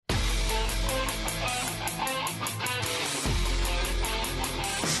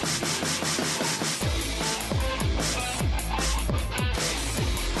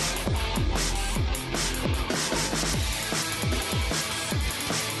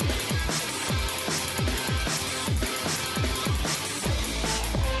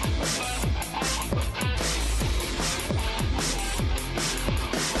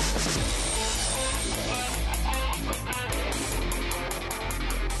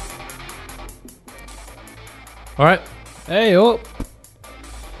All right. Hey up.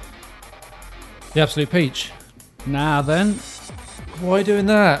 The absolute peach. Now then, Why are you doing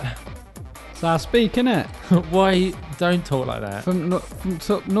that? it's our speak, innit? Why don't talk like that? From up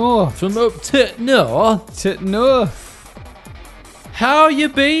north From up to north. to north. How you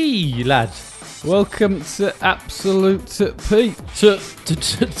be, lad? Welcome to Absolute Peach.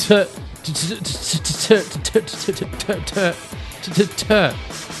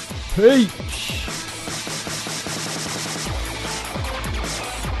 Peach.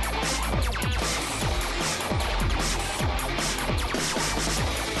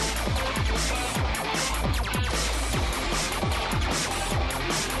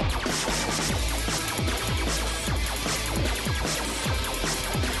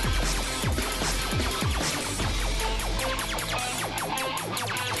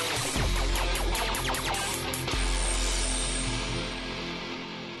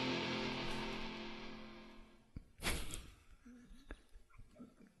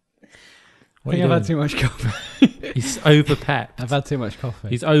 I think I've had too much coffee. He's overpepped. I've had too much coffee.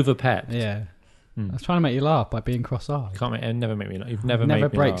 He's overpepped. Yeah. I was trying to make you laugh by being cross-eyed. Never make me laugh. You've never Never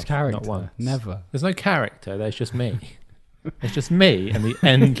made me breaks laugh. character. Not once. Never. There's no character. There's just me. It's just me and the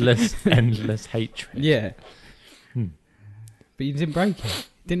endless hatred. Yeah. But you didn't break it.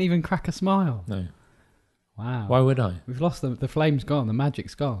 Didn't even crack a smile. No. Wow. Why would I? We've lost the flame's gone. The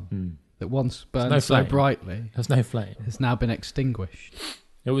magic's gone. That once burned no so flame. brightly There's no flame. has now been extinguished.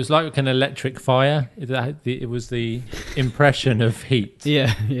 It was like an electric fire. It was the impression of heat,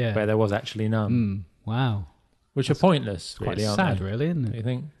 Yeah, yeah. where there was actually none, Wow. which are pointless. Quite Really, aren't sad, they? really, isn't Do you it?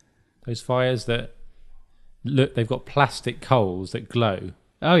 think those fires that look? They've got plastic coals that glow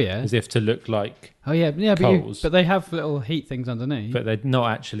Oh yeah. as if to look like, Oh yeah. Yeah, coals. but they have little heat things underneath. but they're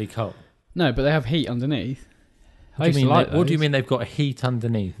not actually coal. No, but they have heat underneath. What I do you used mean? to like What do you those. mean they've got heat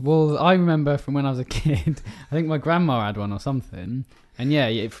underneath? Well, I remember from when I was a kid. I think my grandma had one or something. And yeah,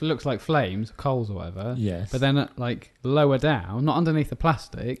 it looks like flames, coals or whatever. Yes. But then, like lower down, not underneath the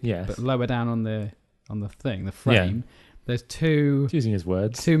plastic, Yes. but lower down on the thing, the frame. There's two He's using his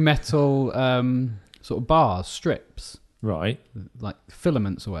words. metal sort of bars, strips, Right. like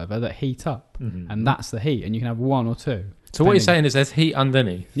filaments or whatever that heat up, Mhm. and that's the heat. And you can have one or two. So what you're depending- saying is there's heat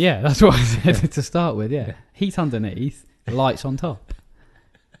underneath. Yeah, that's what I said to start with. Yeah, heat underneath, lights on top.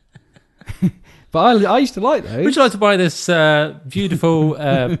 But I used to like those. Would you like to buy this beautiful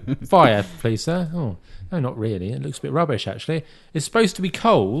fire, please, sir? Oh, no, not really. It looks a bit rubbish, actually. It's supposed to be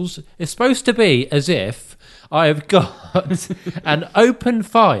coals. It's supposed to be as if I have got an open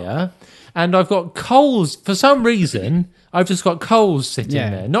fire and I've got coals. For some reason, I've just got coals sitting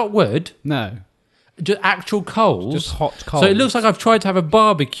there. Not wood, No, just actual coals. just hot coals. So it looks like I've tried to have a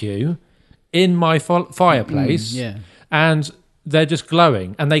barbecue in my fireplace. Yeah. And they're just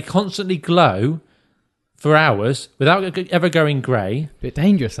glowing, and they constantly glow for hours without ever going grey, Bit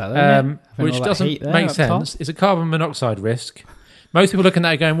dangerous, that, though, isn't it? Having which all that doesn't heat there make up top. sense. It's a carbon monoxide risk. Most people looking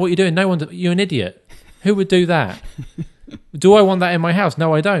at it going, "What are you doing? No one. You're an idiot. Who would do that? Do I want that in my house?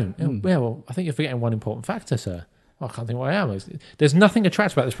 No, I don't. Yeah, well, I think you're forgetting one important factor, sir. I can't think what I am. There's nothing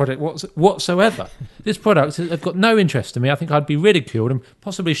attractive about this product whatsoever. This product has got no interest to me. I think I'd be ridiculed and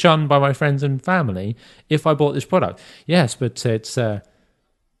possibly shunned by my friends and family if I bought this product. Yes, but it's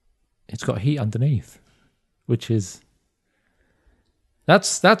got heat underneath, which is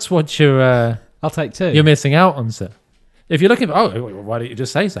that's what you're I'll take two. you're missing out on, sir. If you're looking for, why don't you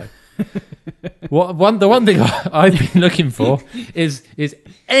just say so? The one thing I've been looking for is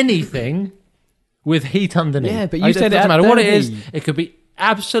anything with heat underneath. Yeah, but you said it doesn't had matter what it no is. heat. It could be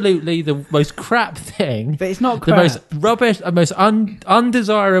absolutely the most crap thing, But it's not the crap. most rubbish, the most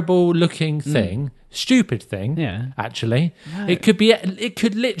undesirable looking thing, stupid thing. Yeah. Actually, No. it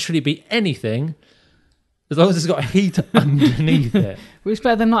could literally be anything, as long as it's got heat underneath it. Well, it's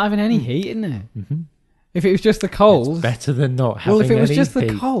better than not having any heat, isn't it? Mm-hmm. If it was just the coals. Better than not having Well, if it was any just heat.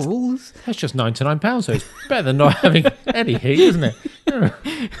 the coals. That's just £99, so it's better than not having any heat, isn't it?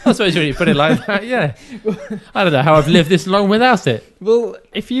 I suppose when you put it like that, yeah. I don't know how I've lived this long without it. Well,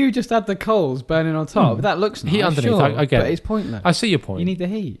 if you just had the coals burning on top, that looks nice. Heat underneath, sure, I get but it. it's pointless. I see your point. You need the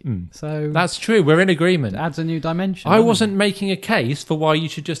heat. So That's true. We're in agreement. it adds a new dimension. I doesn't wasn't making a case for why you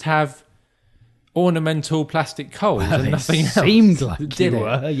should just have ornamental plastic coals it? and nothing else. Seemed like Did you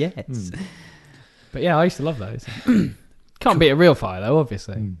it? were, yes. But yeah, I used to love those. Can't beat a real fire, though,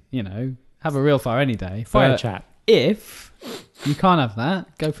 obviously. You know, have a real fire any day. Fire But chat. if you can't have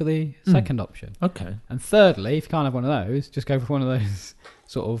that, go for the second option. Okay. And thirdly, if you can't have one of those, just go for one of those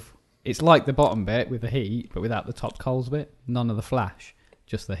sort of... It's like the bottom bit with the heat, but without the top coals bit. None of the flash,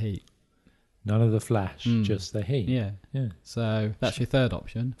 just the heat. None of the flash, just the heat. Yeah. Yeah. So that's your third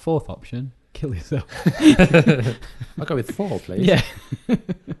option. Fourth option, Kill yourself. I'll go with 4, please. Yeah.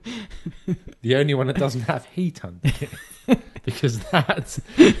 The only one that doesn't have heat under it. Because that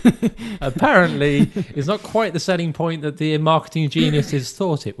apparently is not quite the selling point that the marketing geniuses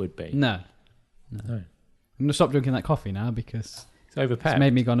thought it would be. No. No. I'm going to stop drinking that coffee now because It's overpepped. it's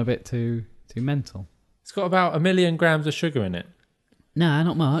made me gone a bit too mental. It's got about 1 million grams of sugar in it. No,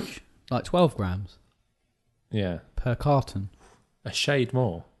 not much. Like 12 grams Yeah. per carton. A shade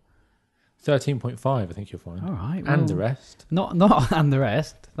more. 13.5, I think you'll find. All right. And the rest. Not and the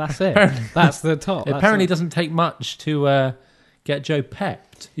rest. That's it. Apparently- That's the top. It apparently doesn't take much to get Joe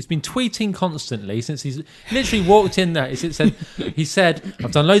pepped. He's been tweeting constantly since he's literally walked in there. He said,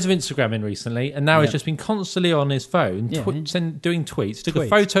 I've done loads of Instagramming recently, and now he's just been constantly on his phone doing tweets. Took a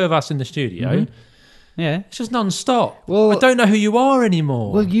photo of us in the studio. Yeah. It's just non-stop. Well, I don't know who you are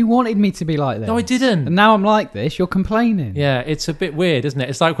anymore. Well, you wanted me to be like this. No, I didn't. And now I'm like this. You're complaining. Yeah, it's a bit weird, isn't it?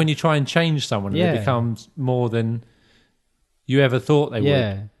 It's like when you try and change someone and it becomes more than you ever thought they would.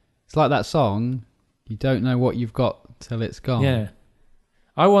 Yeah. It's like that song, you don't know what you've got till it's gone. Yeah.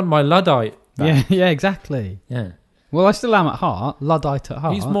 I want my Luddite back. Yeah, exactly. Yeah. Well, I still am at heart, Luddite at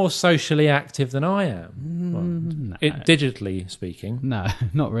heart. He's more socially active than I am. Digitally speaking. No,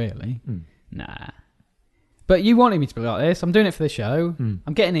 not really. Nah. But you wanted me to be like this. I'm doing it for the show.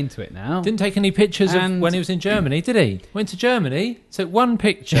 I'm getting into it now. Didn't take any pictures of when he was in Germany, did he? Went to Germany, took one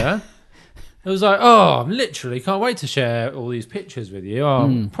picture. It was like, I'm literally can't wait to share all these pictures with you.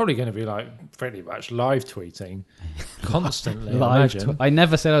 I'm probably going to be like pretty much live tweeting constantly. I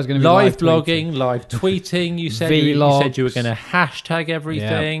never said I was going to be live blogging, live tweeting. You said you said you were going to hashtag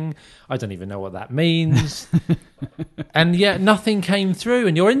everything. Yep. I don't even know what that means. And yet nothing came through,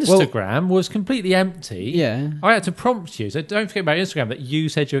 and your Instagram was completely empty. Yeah, I had to prompt you. So don't forget about Instagram that you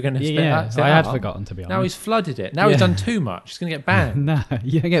said you were going to. Yeah, I had forgotten, to be honest. Now he's flooded it. Now he's done too much. He's going to get banned. No,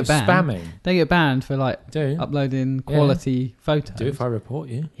 you don't get banned. Spamming. They get banned for uploading quality photos. Do if I report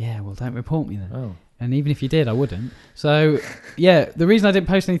you. Yeah, well, don't report me then. Oh. And even if you did, I wouldn't. So, yeah, the reason I didn't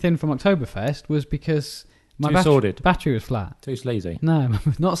post anything from Oktoberfest was because my battery was flat. Too sleazy. No,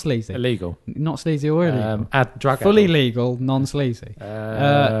 not sleazy. Illegal. Not sleazy or illegal. Fully legal, non-sleazy.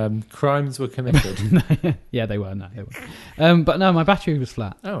 Crimes were committed. Yeah, they were. No, they were. But no, my battery was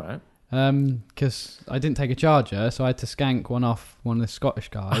flat. All right. Because I didn't take a charger, so I had to skank one off one of the Scottish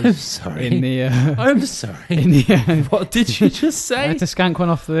guys. I'm sorry. I'm sorry. What did you just say? I had to skank one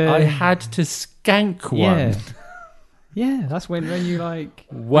off the... I had to skank one. Yeah, that's when you like...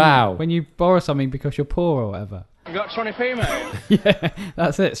 Wow. When you borrow something because you're poor or whatever. You got 20p, mate? Yeah,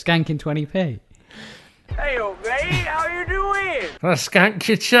 that's it, skanking 20p. Hey, up, mate, how you doing? Can I skank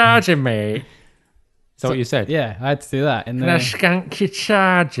your charger, mate? Is that what you said? Yeah, I had to do that. Can I skank your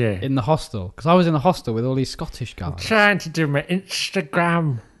charger? In the hostel. Because I was in the hostel with all these Scottish guys. I'm trying to do my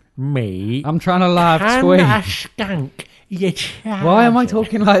Instagram, mate. I'm trying to laugh, Can tweet. I skank your charger? Why am I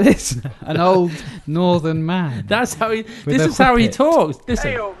talking like this? An old northern man. That's how he... This is how he talks.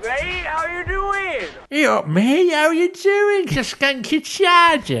 Listen. Hey, up, mate, how you doing? Hey up, mate, how you doing? Can I skank your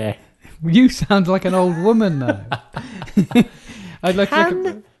charger? You sound like an old woman, though. I'd like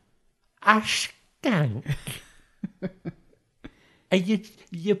Can I skank?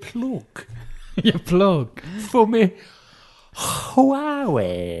 you plug your plug for me.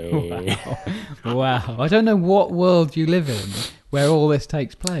 Huawei. Wow. I don't know what world you live in where all this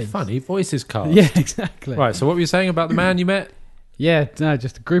takes place. Funny voices card. Yeah, exactly. Right, so what were you saying about the man you met? Yeah, no,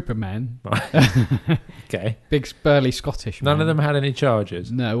 just a group of men. Okay. Big, burly Scottish men. None of them had any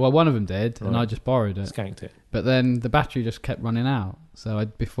chargers. No, well, one of them did, and I just borrowed it. Skanked it. But then the battery just kept running out. So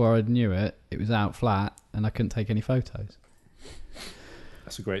before I knew it, it was out flat, and I couldn't take any photos.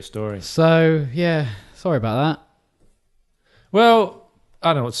 That's a great story. So, yeah, sorry about that. Well, I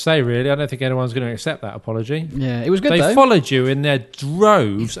don't know what to say, really. I don't think anyone's going to accept that apology. Yeah, it was good, They though. followed you in their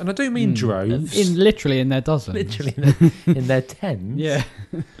droves, and I do mean droves. Literally in their dozens. Literally in their tens. Yeah.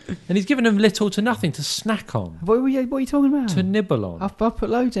 And he's given them little to nothing to snack on. What are you talking about? To nibble on. I've put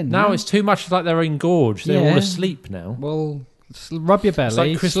loads in Now there. it's too much like they're engorged. They're all asleep now. Well, rub your belly, It's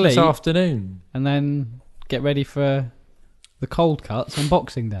like Christmas sleep, afternoon. and then get ready for the cold cuts on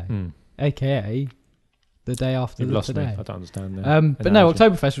Boxing Day, a.k.a. the day after You've lost today. me. I don't understand that. But no,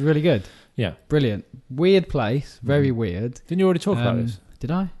 Oktoberfest was really good. Yeah. Brilliant. Weird place. Very weird. Didn't you already talk about this?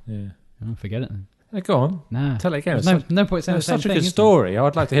 Did I? Yeah. Oh, forget it then. Go on. Nah. Tell it again. There's no point saying the It's same such a thing. good is story. I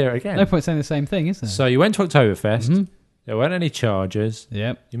would like to hear it again. there? No point saying the same thing, is there? So you went to Oktoberfest. Mhm. There weren't any charges.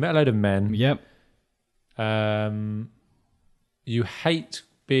 Yep. You met a load of men. Yep. You hate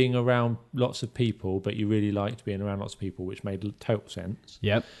being around lots of people, but you really liked being around lots of people, which made total sense.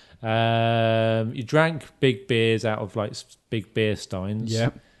 Yep. You drank big beers out of like big beer steins.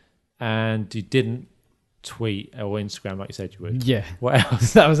 Yep. and you didn't tweet or Instagram like you said you would. Yeah. What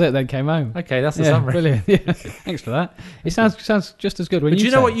else? That was it. Then came home. Okay, that's the Yeah, summary. brilliant. Yeah. Thanks for that. It sounds just as good when But do you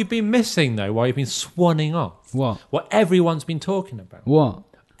know say what it. you've been missing though? Why you've been swanning off? What? What everyone's been talking about. What?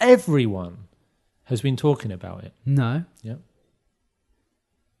 Everyone has been talking about it. No. Yeah.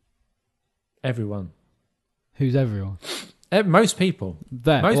 Everyone. Who's everyone? Most people.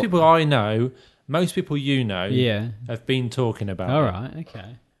 There. Most What- people I know, most people you know, Yeah. have been talking about All it. right.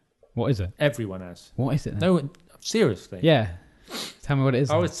 Okay. What is it? Everyone has. What is it then? No one, seriously. Yeah. Tell me what it is.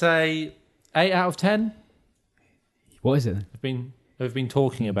 I would say 8 out of 10 What is it then? have been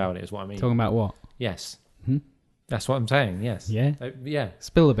talking about it, is what I mean. Talking about what? Yes. Hmm? That's what I'm saying, yes. Yeah. Yeah.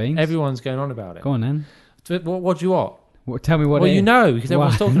 Spill the beans. Everyone's going on about it. Go on then. What do you want? Tell me what Well, it you is. know, because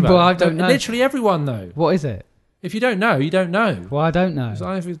everyone's Why? talking about Well, it. I don't know. Literally everyone knows. What is it? If you don't know, you don't know. Well, I don't know. It's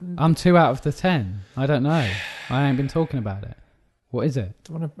either- I'm 2 out of the 10. I don't know. I ain't been talking about it. What is it?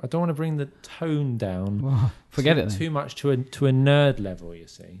 I don't want to bring the tone down. Well, forget it then. Too much to a nerd level, you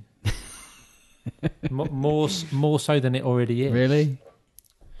see. more so than it already is. Really?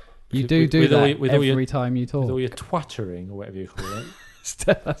 You With- do with that all your- with all every your- time you talk. With all your twattering or whatever you call it.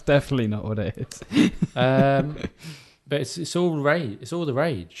 That's definitely not what it is. But it's all rage. It's all the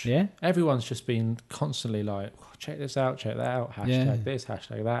rage. Yeah? Everyone's just been constantly like, "Oh, check this out, check that out, hashtag Yeah. this,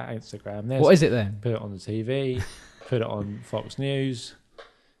 hashtag that, Instagram this. What is it then? Put it on the TV, put it on Fox News,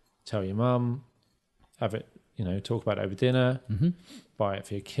 tell your mum, have it, talk about it over dinner, buy it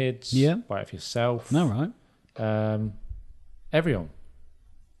for your kids, Yeah. buy it for yourself. No, right. Everyone.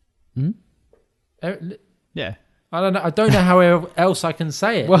 Hmm? E- Yeah. I don't know how else I can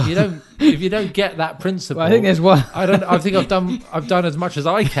say it. Well- If you don't get that principle, Well, I think there's one. I think I've done as much as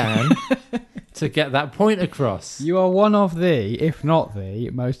I can to get that point across. You are one of the, if not the,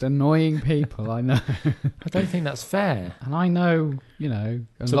 most annoying people I know. I don't think that's fair. And I know,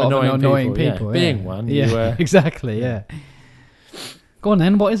 a Some lot of annoying people, yeah. people. Being one, Yeah, you were- exactly, yeah. Go on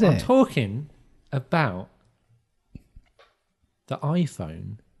then, what is I'm it? talking about the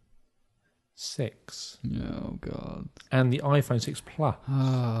iPhone 6 Oh, God. and the iPhone 6 Plus,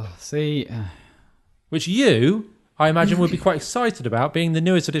 Oh, see. which I imagine, would be quite excited about, being the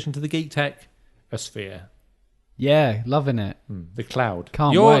newest addition to the Geek Tech sphere. Yeah, loving it. The cloud.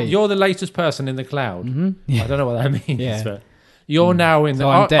 Can't you're wait. You're the latest person in the cloud. Yeah. I don't know what that means. Yeah. But you're now in the. So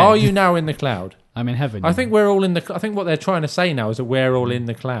I'm dead. Are you now in the cloud? I'm in heaven. I think we're all in the. I think what they're trying to say now is that we're all in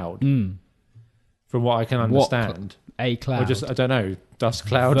the cloud. From what I can What understand, a cloud. or just I don't know, dust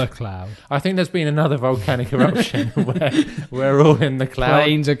cloud. the cloud. I think there's been another volcanic eruption where we're all in the cloud.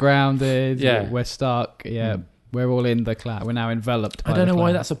 Planes are grounded. Yeah. We're stuck. Yeah. We're all in the cloud. We're now enveloped by I don't the know why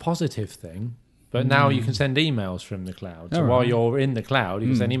cloud. that's a positive thing, but now you can send emails from the cloud. So All while right. you're in the cloud, you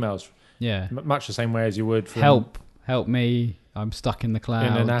can send emails Yeah. much the same way as you would from Help me. I'm stuck in the cloud.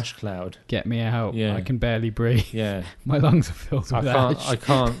 in an ash cloud. Get me out. Yeah. I can barely breathe. Yeah. My lungs are filled with ash. I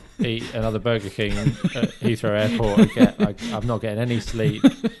can't eat another Burger King at Heathrow Airport. I'm not getting any sleep.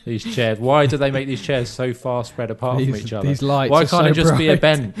 These chairs. Why do they make these chairs so far spread apart from each other? These lights Why are can't so it just be a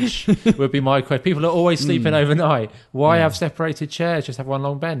bright. bench? Would be my question. People are always sleeping overnight. Why have separated chairs? Just have one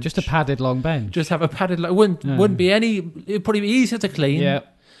long bench. Just a padded long bench. Just have a padded. Wouldn't be any. It'd probably be easier to clean. Yeah.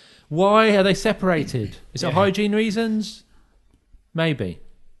 Why are they separated? Is it hygiene reasons? Maybe.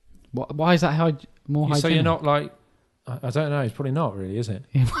 Why is that more hygienic? So you're not like. I don't know. It's probably not really, is it?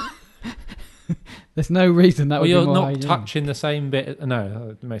 There's no reason that Well, would be you're more not hygienic. touching the same bit. No,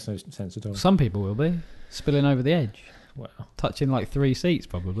 it makes no sense at all. Some people will be spilling over the edge, Well, touching like 3 seats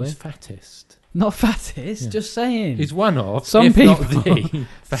probably. he's fattest. Not fattest, Yeah. just saying. He's one of Some if not people. the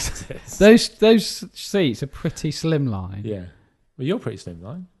fattest. Those seats are pretty slimline. Yeah. Well, you're pretty slim,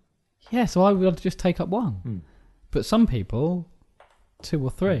 right? Yeah, so I would just take up one. But some people, 2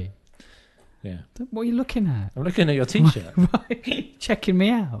 or 3. Yeah. What are you looking at? I'm looking at your t-shirt. Right, checking me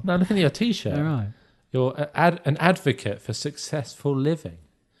out. No, I'm looking at your t-shirt. All right. You're an advocate for successful living.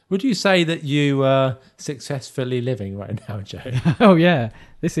 Would you say that you are successfully living right now, Joe? Oh yeah,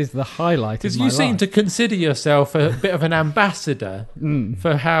 this is the highlight of Because my you seem life. to consider yourself a bit of an ambassador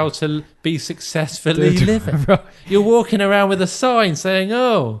for how to be successfully living. Right. You're walking around with a sign saying,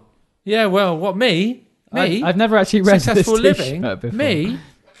 "Oh, yeah, well, what me? Me? I've never actually read successful this living? t-shirt before. Me?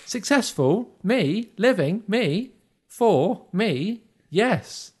 Successful? Me? Living? Me? For? Me?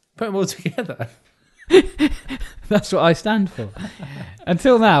 Yes." Put them all together. That's what I stand for.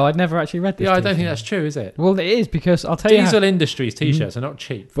 Until now, I'd never actually read this. Yeah, I don't t-shirt. think that's true, is it? Well, it is because I'll tell you. Diesel Industries t-shirts are not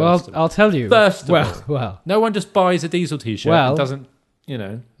cheap. Well, First of all. I'll tell you. First of all. well, No one just buys a diesel t-shirt Well- and doesn't, you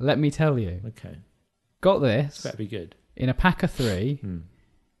know. let me tell you. Okay, Got this better be good. in a pack of 3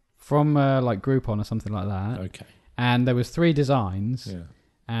 from like Groupon or something like that, Okay. and there was 3 designs, Yeah.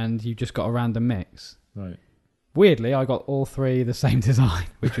 and you just got a random mix. Right. Weirdly, I got all three the same design,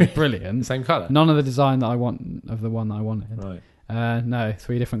 which was brilliant. Same colour? None of the design that I want of the one that I wanted. Right. No,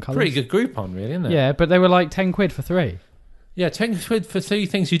 3 different colours. Pretty good Groupon, really, isn't it? Yeah, but they were like 10 quid for 3. Yeah, 10 quid for 3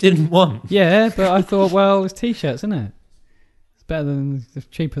 things you didn't want. Yeah, but I thought, well, it's t-shirts, isn't it? It's better than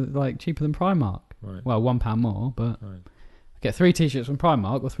cheaper than Primark. Right. Well, £1 more, but Right. I get 3 t-shirts from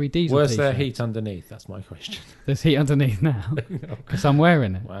Primark or 3 diesel Where's t-shirts. there heat underneath? That's my question. There's heat underneath now because I'm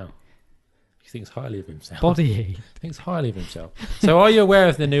wearing it. Wow. He thinks highly of himself. Body heat. Thinks highly of himself. So are you aware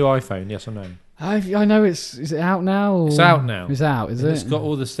of the new iPhone, yes or no? I know is it out now? Or? It's out now. It's out, is And it? It's got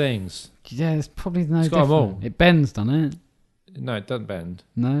all the things. Yeah, it's probably no It's got 'em different. all. It bends, doesn't it? No, it doesn't bend.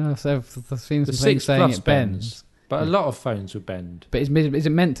 No, I've seen The some 6 things saying Plus it bends. But a lot of phones would bend. But is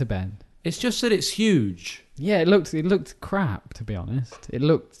it meant to bend? It's just that it's huge. Yeah, it looked crap, to be honest. It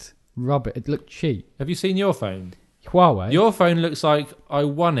looked rubbish. It looked cheap. Have you seen your phone? Huawei. Your phone looks like I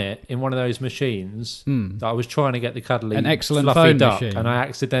won it in one of those machines that I was trying to get the cuddly An excellent fluffy phone duck, machine. and I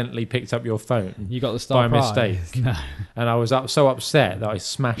accidentally picked up your phone You got the star by prize. mistake. No. And I was so upset that I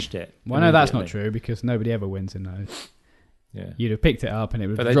smashed it. Well, no, that's not immediately. true because nobody ever wins in those. Yeah. You'd have picked it up and it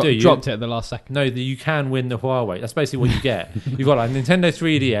would But have they do. dropped it at the last second. No, you can win the Huawei. That's basically what you get. You've got like Nintendo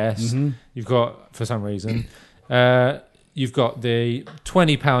 3DS. You've got, for some reason, you've got the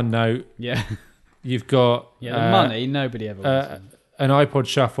 £20 note. Yeah. You've got Yeah, the money, nobody ever wins. an iPod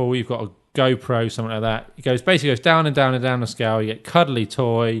Shuffle. You've got a GoPro, something like that. It goes down and down and down the scale. You get cuddly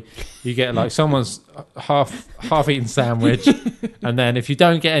toy. You get like someone's half-eaten sandwich, and then if you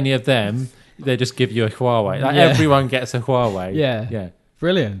don't get any of them, they just give you a Huawei. Like Yeah. everyone gets a Huawei. Yeah. Yeah.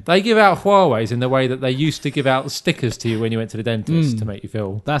 Brilliant. They give out Huawei's in the way that they used to give out stickers to you when you went to the dentist to make you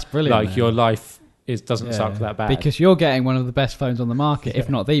feel That's brilliant. like then. your life doesn't Yeah. suck that bad. Because you're getting one of the best phones on the market, if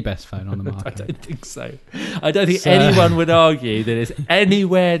not the best phone on the I market. don't think so. I don't think So- anyone would argue that it's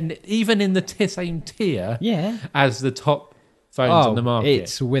anywhere, even in the same tier Yeah. as the top phones on the market.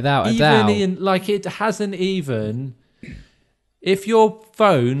 It's without a even doubt. in like it hasn't even. If your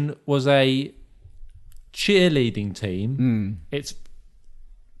phone was a cheerleading team, it's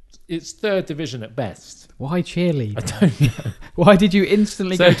third division at best. Why cheerleading? I don't know. Why did you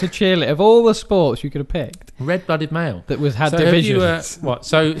instantly go to cheerleading? Of all the sports you could have picked Red-blooded male. that had So have you, divisions. what?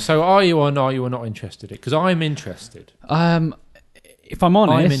 So are you or not interested? Because I'm interested. If I'm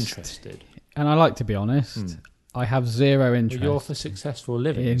honest, I'm interested. and I like to be honest, I have zero Well, interest. you're for successful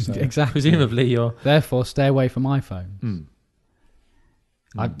living. In- so exactly. Presumably you're. Therefore, stay away from iPhones.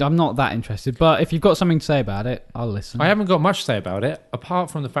 I'm not that interested, but if you've got something to say about it, I'll listen. I haven't got much to say about it, apart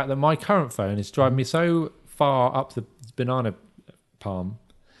from the fact that my current phone is driving me so far up the banana palm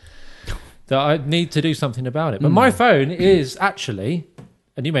that I need to do something about it. But my phone is actually,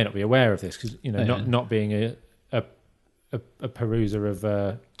 and you may not be aware of this because not being a peruser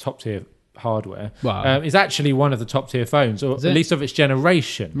of top tier hardware, Wow. is actually one of the top tier phones, or Is at it? least of its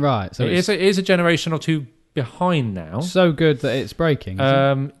generation. Right, so it it's is a generation or two behind now. so good that it's breaking. Is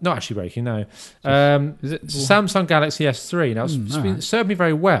it? Not actually breaking, no. Is it? Samsung Galaxy S3. Now, it's served me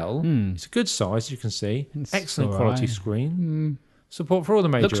very well. Mm. It's a good size, as you can see. It's Excellent all quality right. screen. Support for all the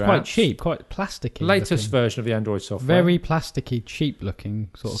major Looks quite apps. cheap, quite plasticky. Latest looking. version of the Android software. Very plasticky, cheap looking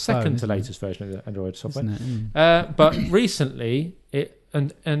sort of Second phone, to isn't it? latest version of the Android software. Isn't it? But recently,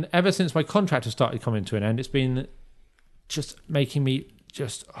 and ever since my contract has started coming to an end, it's been just making me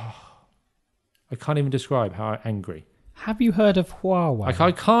I can't even describe how angry. Have you heard of Huawei? Like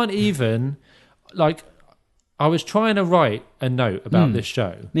I can't even I was trying to write a note about this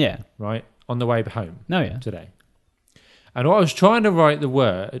show, Yeah. right, on the way home No, yeah. today. And I was trying to write a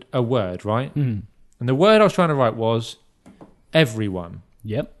word, right? Mm. And the word I was trying to write was everyone,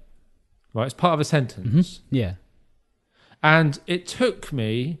 Yep. right? It's part of a sentence. Yeah. And it took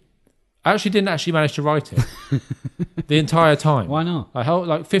me, I didn't actually manage to write it the entire time. Why not? I held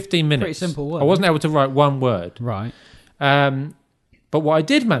like 15 minutes. Pretty simple word. I wasn't able to write one word. Right. But what I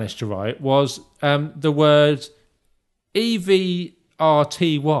did manage to write was the word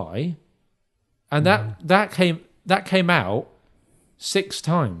EVRTY, and that came out 6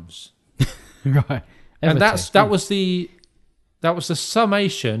 times. Right. And that was the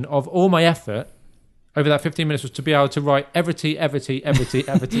summation of all my effort over that 15 minutes, was to be able to write Everty,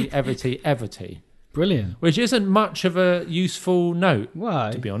 brilliant. which isn't much of a useful note,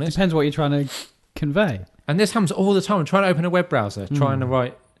 Why? to be honest. Depends what you're trying to convey. And this happens all the time. I'm trying to open a web browser, trying to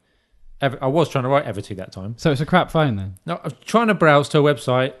write. I was trying to write Everty that time. So it's a crap phone then? No, I'm trying to browse to a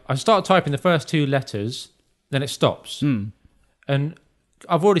website. I start typing the first 2 letters, then it stops. And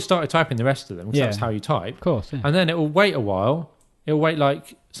I've already started typing the rest of them, because Yeah. that's how you type. Of course, yeah. And then it will wait a while. It'll wait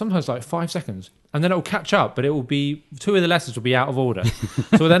sometimes 5 seconds. and then it will catch up, but it will be 2 of the letters will be out of order. So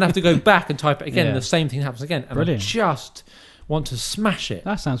we'll then have to go back and type it again, and the same thing happens again. And Brilliant. I just want to smash it.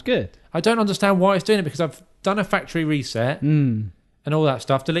 That sounds good. I don't understand why it's doing it, because I've done a factory reset and all that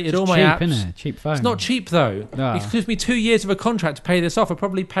stuff, deleted all my cheap, apps. Isn't it? Cheap phone. It's not cheap though. No. It took me 2 years of a contract to pay this off. I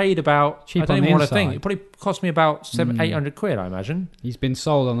probably paid about, Cheap I don't on even the want to think. inside. It probably cost me about 800 quid, I imagine. He's been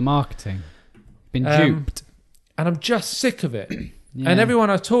sold on the marketing. Been duped. And I'm just sick of it. Yeah. And everyone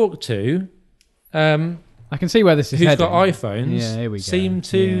I've talked to, I can see where this is who's heading. got iPhones, Yeah, here we go. seem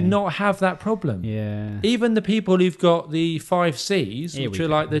to Yeah. not have that problem. Yeah. Even the people who've got the 5Cs, Here which we are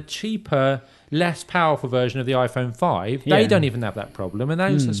go. like the cheaper, less powerful version of the iPhone 5, Yeah. they don't even have that problem. And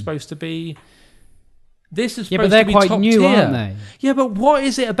those are supposed to be... This is Yeah, supposed but they're to be quite top new, tier. aren't they? Yeah, but what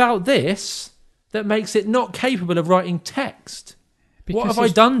is it about this that makes it not capable of writing text? What Because have I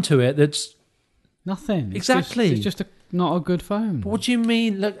it's done to it that's... Nothing. It's Exactly. It's just not a good phone. What do you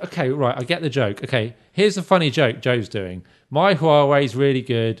mean? Look, okay, right, I get the joke. Okay, here's a funny joke Joe's doing. My Huawei's really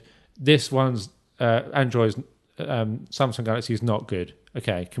good. This one's Android's Samsung Galaxy is not good.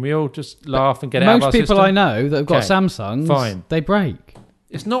 Okay, can we all just laugh and get it out of our Most people system? I know that have got Okay, Samsungs, fine. they break.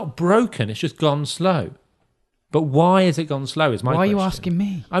 It's not broken. It's just gone slow. But why has it gone slow? Is my Why are you question. asking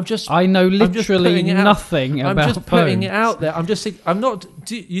me? I'm just. I know I'm just literally putting it out. nothing I'm about just putting phones. it out there. I'm just. I'm not.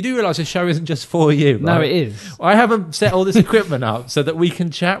 You do realise this show isn't just for you, right? No, it is. I haven't set all this equipment up so that we can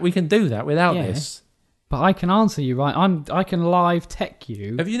chat. We can do that without Yeah. this. But I can answer you right. I can live tech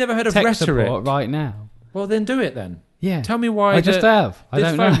you. Have you never heard of tech rhetoric? support right now. Well, then do it then. Yeah. Tell me why. I just have. I This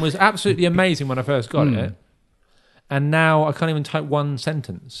don't phone know. was absolutely amazing when I first got it, and now I can't even type one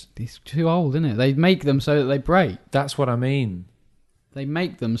sentence. It's too old, isn't it? They make them so that they break. That's what I mean. They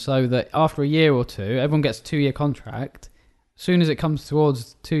make them so that after a year or two, everyone gets a 2-year contract. As soon as it comes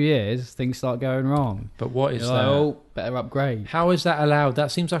towards 2 years, things start going wrong. But what is You're that? like, oh, better upgrade. How is that allowed?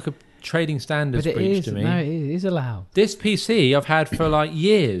 That seems like a trading standards But it breach is. to me. No, it is allowed. This PC I've had for like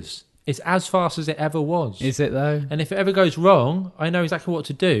years. It's as fast as it ever was. Is it though? And if it ever goes wrong, I know exactly what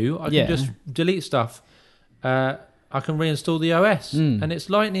to do. I Yeah. can just delete stuff. I can reinstall the OS, and it's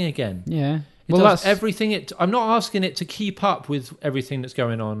lightning again. Yeah. It does everything. I'm not asking it to keep up with everything that's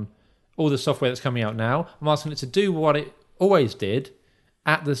going on, all the software that's coming out now. I'm asking it to do what it always did,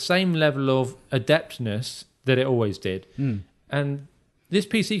 at the same level of adeptness that it always did. And this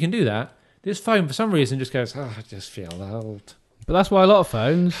PC can do that. This phone, for some reason, just goes, I just feel old. But that's why a lot of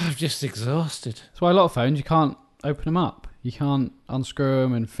phones. I'm just exhausted. That's why a lot of phones you can't open them up. You can't unscrew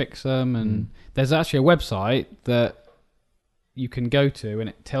them and fix them. And there's actually a website that you can go to, and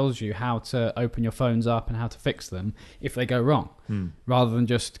it tells you how to open your phones up and how to fix them if they go wrong, rather than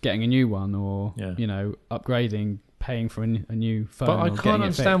just getting a new one or upgrading, paying for a new phone. But I or can't getting it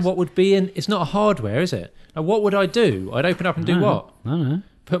understand fixed. what would be in. It's not a hardware, is it? Now, what would I do? I'd open up and do what? I don't know.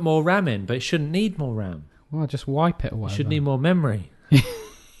 Put more RAM in, but it shouldn't need more RAM. Well, just wipe it It away. should need more memory.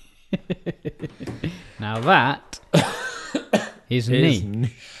 Now that is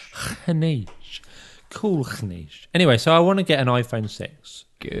niche. Niche. Cool niche. Anyway, so I want to get an iPhone 6.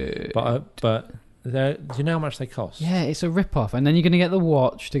 Good. But do you know how much they cost? Yeah, it's a rip-off. And then you're going to get the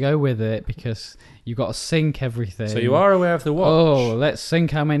watch to go with it because you've got to sync everything. So you are aware of the watch. Oh, let's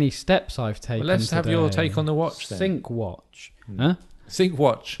sync how many steps I've taken. Well, let's have your today. take on the watch then. Sync watch. Huh? Sync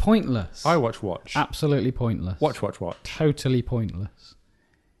watch. Pointless. watch. Absolutely pointless. Watch. Totally pointless.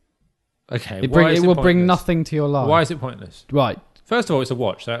 Okay. It why is will bring pointless? nothing to your life. Why is it pointless? Right. First of all, it's a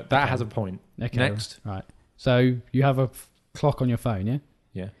watch. That has a point. Okay. Next. Right. So you have a clock on your phone, yeah?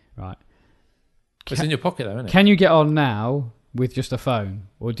 Yeah. Right. It's in your pocket though, isn't it? Can you get on now with just a phone,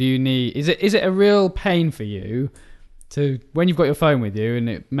 or do you need? Is it a real pain for you to when you've got your phone with you and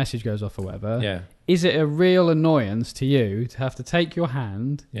a message goes off or whatever? Yeah. Is it a real annoyance to you to have to take your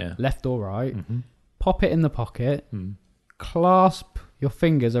hand, Yeah. left or right, pop it in the pocket, Mm. clasp your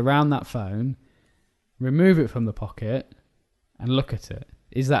fingers around that phone, remove it from the pocket, and look at it?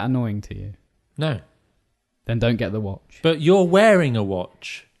 Is that annoying to you? No. Then don't get the watch. But you're wearing a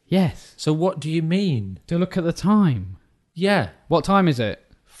watch. Yes. So what do you mean? To look at the time. Yeah. What time is it?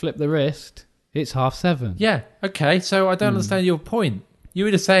 Flip the wrist. It's 7:30. Yeah. Okay. So I don't understand your point. You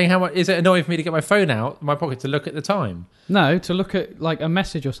were just saying how much is it annoying for me to get my phone out my pocket to look at the time? No, to look at like a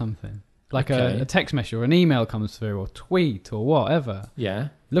message or something. Like Okay. a text message or an email comes through or tweet or whatever. Yeah.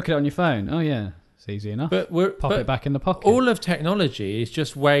 Look at it on your phone. Oh yeah, it's easy enough. But Pop it back in the pocket. all of technology is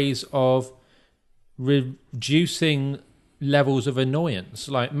just ways of reducing levels of annoyance.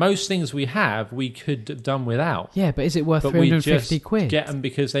 Like most things we have, we could have done without. Yeah, but is it worth But we 350 just quid? get them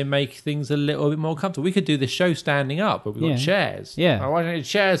because they make things a little bit more comfortable. We could do this show standing up, but we've got Yeah. chairs. Yeah. Oh, why don't you need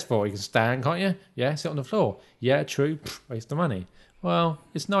chairs for? You can stand, can't you? Yeah, sit on the floor. Yeah, true. Pfft, waste of money. Well,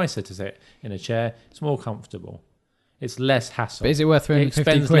 it's nicer to sit in a chair. It's more comfortable. It's less hassle. But is it worth 350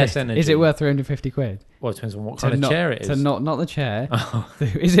 expends quid? less energy. Is it worth 350 quid? Well, it depends on what kind of chair it is. So not the chair.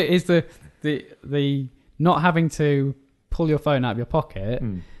 Is the not having to pull your phone out of your pocket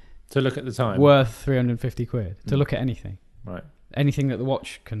to look at the time worth 350 quid to look at anything? Right. Anything that the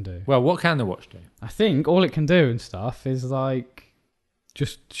watch can do. Well, what can the watch do? I think all it can do and stuff is like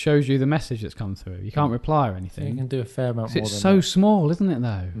just shows you the message that's come through. You can't reply or anything. You can do a fair amount more. It's than so that. small, isn't it?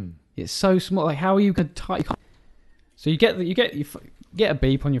 Though it's so small. Like how are you going to type? So you get a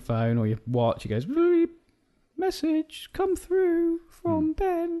beep on your phone or your watch. It goes beep, message come through from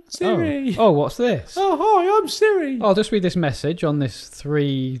Ben. Siri. Oh, what's this? Oh, hi, I'm Siri. I'll just read this message on this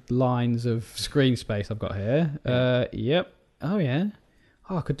 3 lines of screen space I've got here. Yep. Oh, yeah.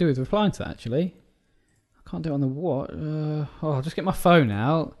 Oh, I could do with replying to that, actually. I can't do it on the what? I'll just get my phone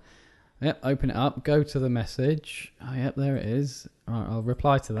out. Yep, open it up. Go to the message. Oh, yep, there it is. All right, I'll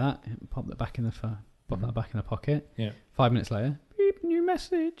reply to that. Pop that back in the phone. Pop that back in the pocket. Yeah. 5 minutes later. Beep, new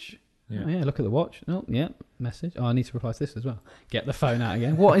message. Yeah. Oh, yeah, look at the watch. Oh, yeah, message. Oh, I need to reply to this as well. Get the phone out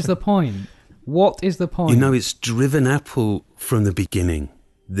again. What is the point? What is the point? You know, it's driven Apple from the beginning.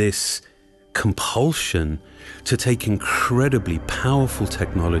 This compulsion to take incredibly powerful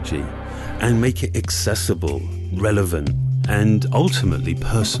technology and make it accessible, relevant, and ultimately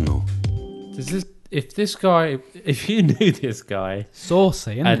personal. If you knew this guy,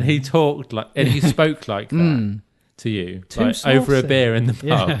 saucy, isn't and it? Hmm. he talked like, and he spoke like that to you, Too like over a saucy. beer in the pub,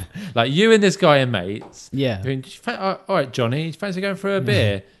 Yeah. like you and this guy are mates. Yeah. Going, all right, Johnny, you fancy going for a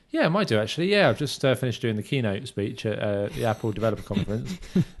beer? Yeah, I might do actually. Yeah, I've just finished doing the keynote speech at the Apple Developer Conference.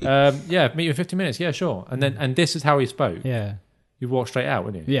 Yeah, meet you in 15 minutes. Yeah, sure. And this is how he spoke. Yeah. You'd walk straight out,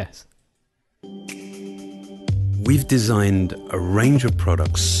 wouldn't you? Yes. We've designed a range of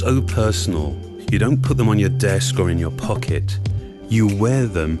products so personal, you don't put them on your desk or in your pocket. You wear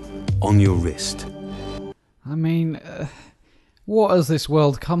them on your wrist. I mean, what has this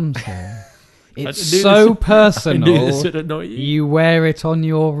world come to? It's knew so this- personal. I knew this would annoy you. You wear it on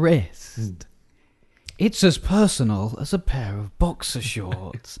your wrist. It's as personal as a pair of boxer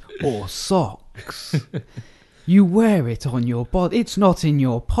shorts or socks. You wear it on your body. It's not in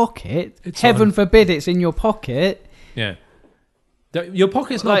your pocket. Heaven forbid it's in your pocket. Yeah. Your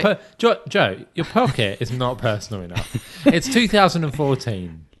pocket's not... Like- Joe, your pocket is not personal enough. It's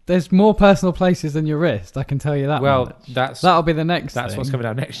 2014. There's more personal places than your wrist, I can tell you that Well, much. That'll be the next That's thing. what's coming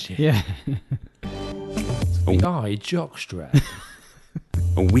out next year. Yeah. The eye jockstrap.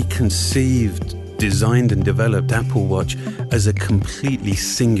 We conceived, designed and developed Apple Watch as a completely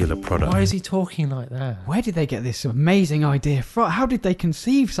singular product. Why is he talking like that? Where did they get this amazing idea from? How did they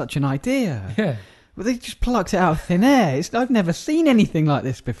conceive such an idea? Yeah. Well, they just plucked it out of thin air. I've never seen anything like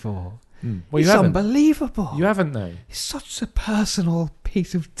this before. Well, It's you haven't. unbelievable. You haven't, though. It's such a personal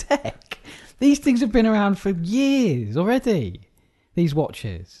piece of tech. These things have been around for years already, these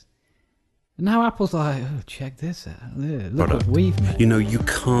watches. And now Apple's like, oh, check this out. Look what Product. we've made. You know, you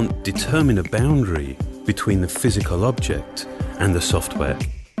can't determine a boundary between the physical object and the software.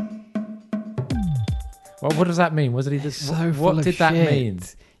 Well, what does that mean? Was it he It's just? so what full of did that shit. mean?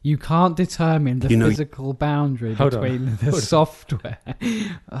 You can't determine the You know- physical boundary Hold on. between the Hold on. software.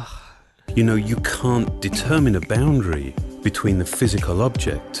 You know, you can't determine a boundary between the physical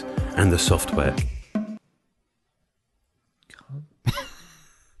object and the software.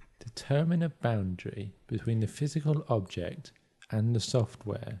 Determine a boundary between the physical object and the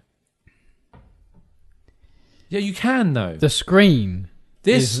software. Yeah, you can though. The screen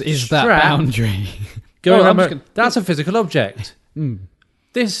This is that strap boundary. going Oh, I'm around- just gonna- that's a physical object. Mm.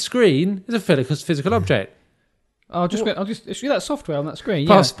 This screen is a physical object. I'll just show you that software on that screen.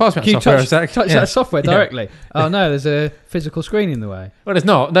 Pass me that Can you software touch, a sec? touch Yeah. that software Yeah. directly? Oh no, there's a physical screen in the way. Well, there's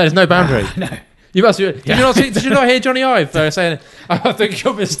not. No, there's no boundary. No. You must. Did you not hear Johnny Ive saying, "I think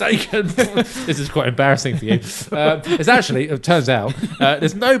you're mistaken"? This is quite embarrassing for you. It's actually, it turns out,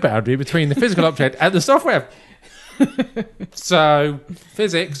 there's no boundary between the physical object and the software. So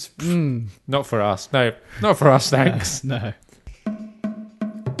physics, not for us. No, not for us. Thanks. No.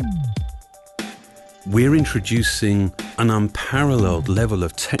 We're introducing an unparalleled level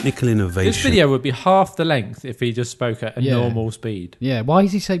of technical innovation. This video would be half the length if he just spoke at a Yeah. normal speed. Yeah. Why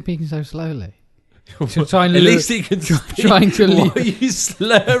is he speaking so slowly? He's trying to At lure- least he can speak. trying to Why lure- are you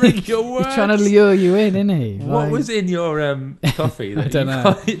slurring your words? He's trying to lure you in, isn't he? What Like- was in your coffee? That I don't you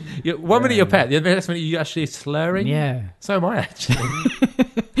know. can't- one minute you're pet, the next minute you actually slurring. Yeah. So am I actually.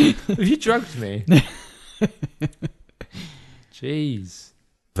 Have you drugged me? Jeez.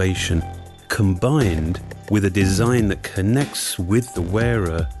 innovation combined with a design that connects with the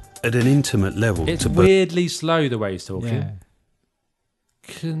wearer at an intimate level. It's to both. weirdly slow the way he's talking. Yeah.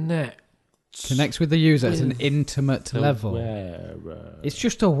 Connects with the user at an with intimate the level. wearer. It's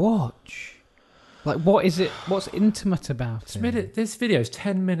just a watch. Like, what is it? What's intimate about it? This video is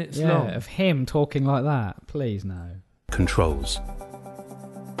 10 minutes Yeah, long. of him talking like that. Please, no. Controls.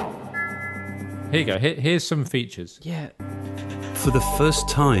 Here you go. Here's some features. Yeah. For the first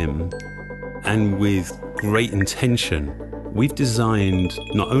time, and with great intention, we've designed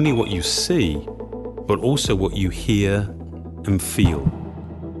not only what you see, but also what you hear and feel.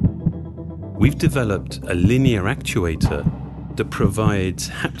 We've developed a linear actuator that provides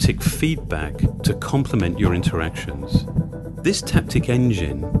haptic feedback to complement your interactions. This Taptic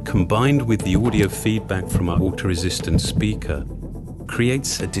engine, combined with the audio feedback from our water-resistant speaker,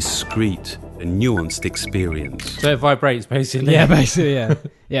 creates a discreet and nuanced experience. So it vibrates, basically. Yeah, basically, yeah.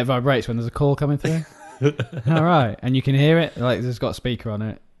 Yeah, it vibrates when there's a call coming through. All right. And you can hear it. Like, it's got a speaker on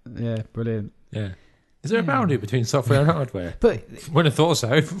it. Yeah, brilliant. Yeah. Is there a boundary between software and hardware? But, Wouldn't have thought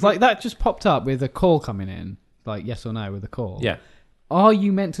so. like, that just popped up with a call coming in. Like, yes or no with a call. Yeah. Are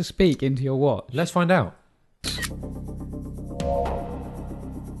you meant to speak into your watch? Let's find out.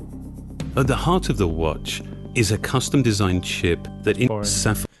 At the heart of the watch is a custom-designed chip that Boring.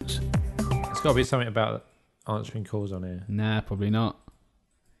 sapphires. It's got to be something about answering calls on here. Nah, probably not.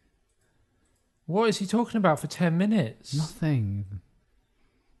 What is he talking about for 10 minutes? Nothing.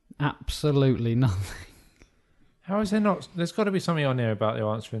 Absolutely nothing. How is there not? There's got to be something on here about the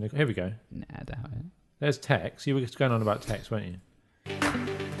answering the call. Here we go. Nah, I doubt it. There's text. You were just going on about text, weren't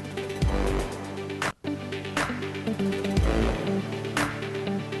you?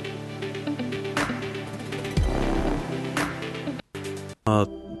 Are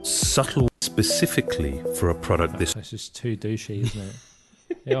subtle specifically for a product this. That's just too douchey, isn't it?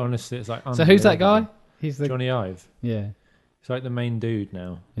 Yeah, honestly, it's like. So who's that guy? unbelievable. He's the... Johnny Ive. Yeah. He's like the main dude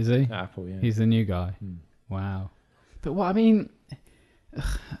now Is he? at Apple. Yeah. He's the new guy. Hmm. Wow. But what I mean,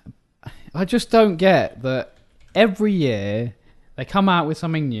 I just don't get that every year they come out with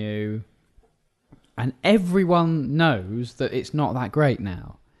something new and everyone knows that it's not that great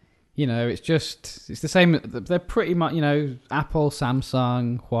now. You know, it's the same. They're pretty much, you know, Apple,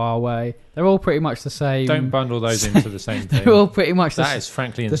 Samsung, Huawei, they're all pretty much the same. Don't bundle those into the same thing. They're all pretty much That is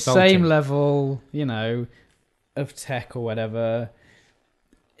frankly the insulting. same level, you know, of tech or whatever.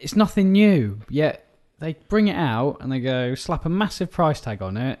 It's nothing new, yet they bring it out and they go slap a massive price tag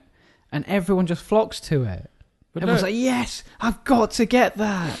on it, and everyone just flocks to it. But Everyone's look, like, "Yes, I've got to get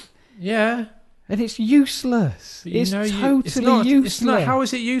that," yeah. and it's useless. But you It's know totally it's not, useless. It's not, how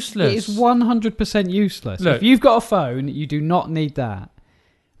is it useless? It is 100% useless. Look. If you've got a phone, you do not need that.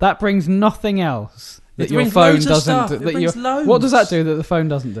 That brings nothing else that It your brings phone loads of doesn't. stuff. It That brings your, loads. what does that do that the phone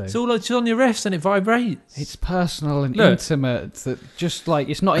doesn't do? It's all it's on your wrist and it vibrates. It's personal and Look. intimate. That just like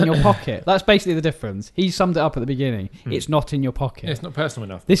it's not in your pocket. That's basically the difference. He summed it up at the beginning. It's not in your pocket. It's not personal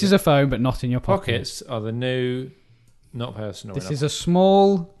enough. This is a phone, but not in your pocket. Pockets are the new, not personal This enough. is a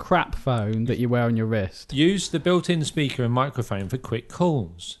small crap phone that you wear on your wrist. Use the built-in speaker and microphone for quick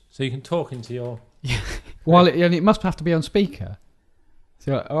calls, so you can talk into your. And it must have to be on speaker.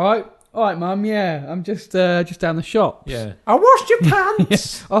 So you're like, all right, Mum. Yeah, I'm just down the shop. Yeah. I washed your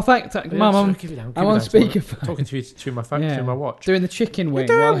pants. Oh, thank Mum. I'm I'm on speakerphone. Talking to you through my phone, Yeah. through my watch. doing the chicken wing.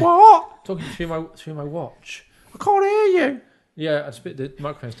 Doing while- what? Talking through my watch. I can't hear you. Yeah, I spit. The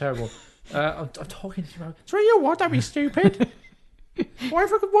microphone's terrible. I'm talking through your what? Don't be stupid. Why are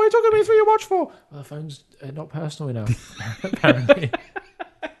you talking to me through your watch for? Well, the phone's not personal enough. Apparently,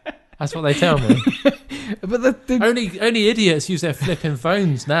 that's what they tell me. But the Only idiots use their flipping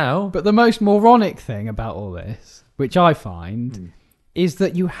phones now. But the most moronic thing about all this, which I find, is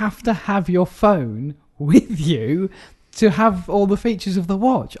that you have to have your phone with you to have all the features of the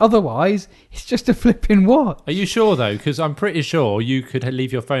watch. Otherwise, it's just a flipping watch. Are you sure though? Because I'm pretty sure you could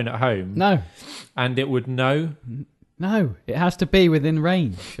leave your phone at home. No, And it would know. it has to be within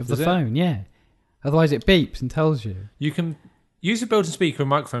range of Does the it? phone, yeah. Otherwise, it beeps and tells you. You can use a built-in speaker and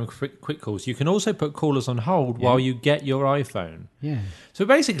microphone for quick calls. You can also put callers on hold while you get your iPhone. Yeah. So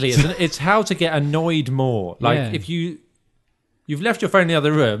basically, it's how to get annoyed more. Like Yeah. if you've left your phone in the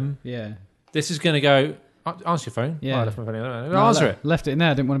other room, Yeah. this is going to go. Answer your phone. Yeah. Oh, I left my phone in the other room. No, Answer it. Left it in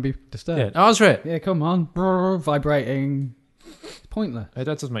there. I didn't want to be Yeah, disturbed. answer it. Yeah, come on. Brrr, vibrating. It's pointless. That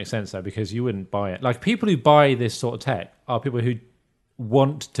doesn't make sense though, because you wouldn't buy it. Like people who buy this sort of tech are people who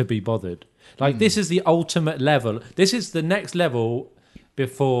want to be bothered. Like this is the ultimate level. This is the next level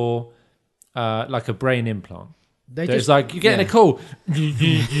before like a brain implant. It's like you're getting a call.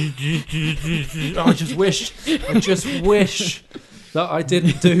 I just wish that I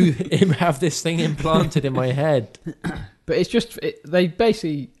didn't have this thing implanted in my head. But it's just they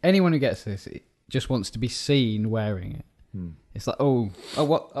basically anyone who gets this it just wants to be seen wearing it. It's like,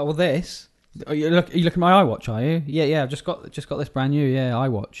 what? Oh, well, this. Are you looking at my iWatch? Are you? Yeah. I've just got this brand new. Yeah,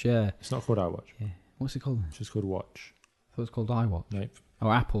 iWatch. Yeah. It's not called iWatch. Yeah. What's it called? It's just called Watch. I thought it's called iWatch. Nope.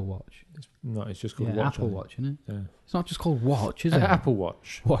 Or Apple Watch. It's just called Yeah, Watch. Apple Watch, isn't it? Yeah. It's not just called Watch, is it? Apple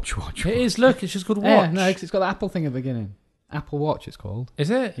Watch. Watch. It is. Look, it's just called Watch. Yeah, no, because it's got the Apple thing at the beginning. Apple Watch, it's called. Is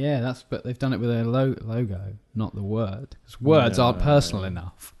it? Yeah, but they've done it with a logo, not the word. Because words aren't personal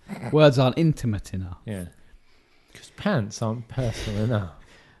enough. Words aren't intimate enough. Yeah. Because pants aren't personal enough.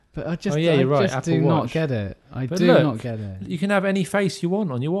 But I just, you're right. just Apple do Watch. not get it. I But do look, not get it. You can have any face you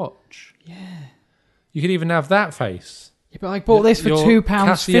want on your watch. Yeah. You could even have that face. Yeah, but I bought this for Your £2.50.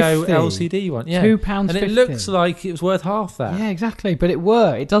 Casio LCD one. Yeah. £2.50. And it looks like it was worth half that. Yeah, exactly. But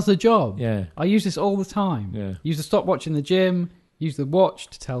it does the job. Yeah. I use this all the time. Yeah. Use the stopwatch in the gym. Use the watch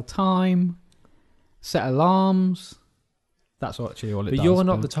to tell time. Set alarms. That's actually all it does. But you're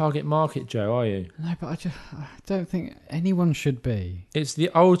not the target market, Joe, are you? No, but I don't think anyone should be. It's the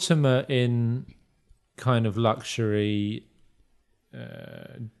ultimate in kind of luxury,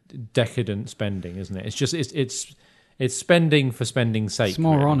 decadent spending, isn't it? It's just it's spending for spending's sake. It's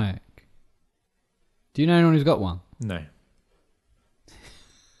moronic. Really. Do you know anyone who's got one? No.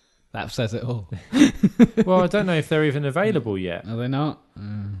 That says it all. Well, I don't know if they're even available yet. Are they not?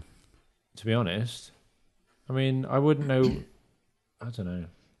 To be honest, I mean, I wouldn't know. I don't know.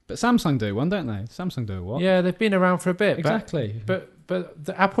 But Samsung do one, don't they? Samsung do what? Yeah, they've been around for a bit. Exactly. But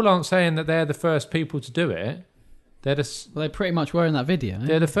the Apple aren't saying that they're the first people to do it. Well, they pretty much were in that video.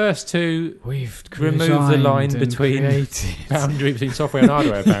 They're the first to We've remove the line between boundary between software and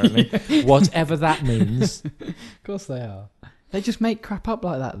hardware. Apparently, whatever that means. Of course they are. They just make crap up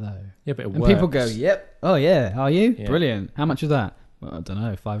like that, though. Yeah, but it and works. people go, "Yep, oh yeah, are you? Yeah. Brilliant. How much is that? Well, I don't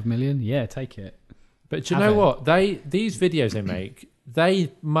know, 5 million. Yeah, take it." But do you know what? These videos they make,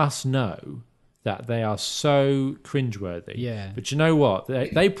 they must know that they are so cringeworthy. Yeah. But you know what?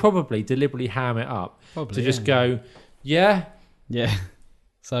 They probably deliberately ham it up to just go, yeah.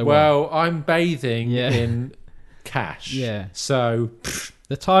 So well, I'm bathing Yeah. in cash. Yeah. So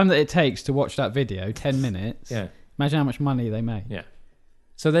the time that it takes to watch that video, 10 minutes. Yeah. Imagine how much money they make. Yeah.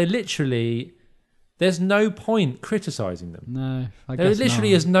 So they literally, there's no point criticising them. No, there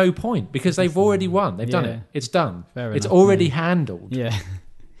literally is no point because they've already won. They've done it. It's done. It's already handled. Yeah.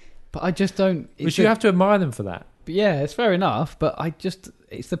 But I just don't. Which you have to admire them for that. But yeah, it's fair enough. But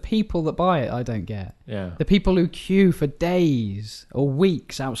it's the people that buy it I don't get. Yeah. The people who queue for days or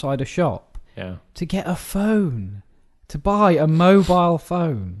weeks outside a shop. Yeah. To get a phone, to buy a mobile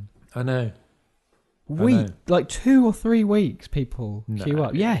phone. I know. Like 2 or 3 weeks, people queue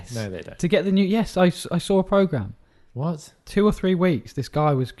up. Yes. No, they don't. To get the new. Yes, I saw a program. What? 2 or 3 weeks, this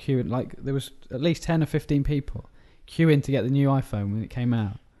guy was queuing. Like there was at least 10 or 15 people queuing to get the new iPhone when it came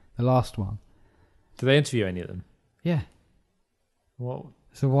out, the last one. Did they interview any of them? Yeah. What?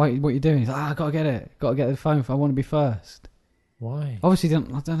 So what are you doing? He's like, I gotta get it. Gotta get the phone. If I want to be first. Why? Obviously, I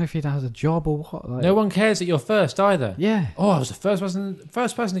don't know if he has a job or what. Like, no one cares that you're first either. Yeah. Oh, I was the first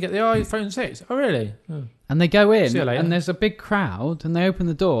person to get the iPhone 6. Oh, really? Oh. And they go in, See you later. and there's a big crowd, and they open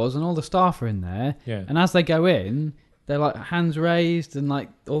the doors, and all the staff are in there. Yeah. And as they go in, they're like hands raised, and like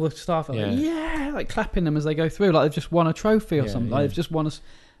all the staff are like clapping them as they go through, like they've just won a trophy or something, like they've just won a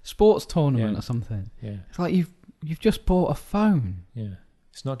sports tournament or something. Yeah. It's like you've just bought a phone. Yeah.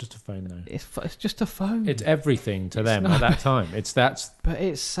 It's not just a phone, though. It's just a phone. It's everything to them at that time. But it's sad.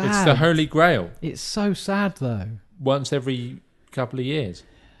 It's the holy grail. It's so sad, though. Once every couple of years.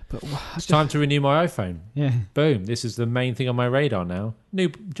 But it's time to renew my iPhone. Yeah. Boom. This is the main thing on my radar now.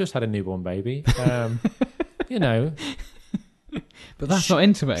 Just had a newborn baby. You know. But that's not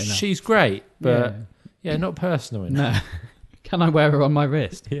intimate enough. She's great, but not personal enough. No. Can I wear her on my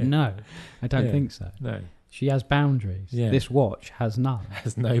wrist? Yeah. No. I don't think so. No. She has boundaries. Yeah. This watch has none.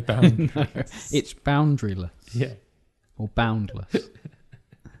 Has no boundaries. No, it's boundaryless. Yeah. Or boundless.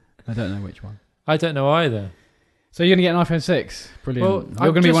 I don't know which one. I don't know either. So you're going to get an iPhone 6. Brilliant. Well,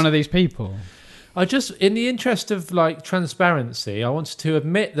 you're going to be one of these people. I just, in the interest of like transparency, I wanted to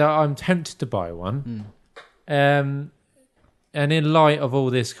admit that I'm tempted to buy one. And in light of all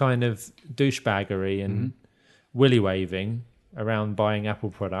this kind of douchebaggery and willy waving around buying Apple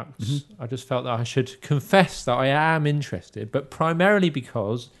products, I just felt that I should confess that I am interested, but primarily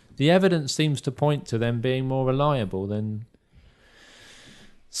because the evidence seems to point to them being more reliable than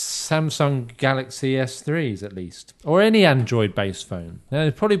Samsung Galaxy S3s, at least, or any Android-based phone. Now,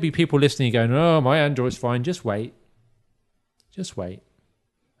 there'll probably be people listening going, "Oh, my Android's fine. Just wait,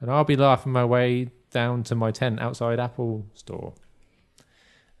 and I'll be laughing my way down to my tent outside Apple Store,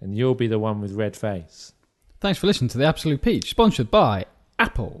 and you'll be the one with red face." Thanks for listening to The Absolute Peach, sponsored by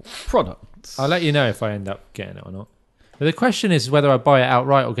Apple Products. I'll let you know if I end up getting it or not. But the question is whether I buy it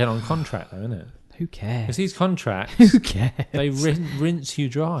outright or get it on contract, though, isn't it? Who cares? Because these contracts, Who cares? they rinse you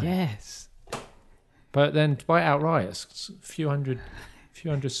dry. Yes. But then to buy it outright, it's a few hundred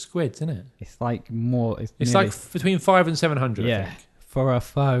squids, isn't it? It's like more. It's nearly- like between 500 and 700. I yeah, think. for a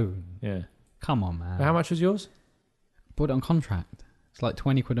phone. Yeah. Come on, man. But how much was yours? Bought it on contract. It's like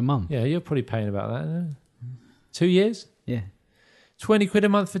 20 quid a month. Yeah, you're probably paying about that. Isn't it? 2 years? Yeah. 20 quid a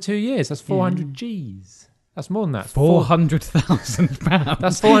month for 2 years. That's 400 G's. That's more than that. 400,000 pounds.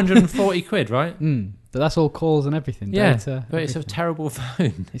 That's 440 quid, right? But that's all calls and everything. Yeah, Data, but it's a everything. terrible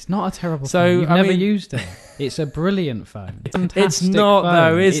phone. It's not a terrible So, phone. You've I never mean- used it. It's a brilliant phone. It's Fantastic not, phone.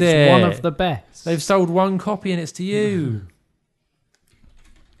 though, is it's it? one of the best. They've sold one copy and it's to you.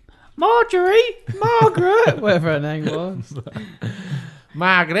 Margaret, whatever her name was.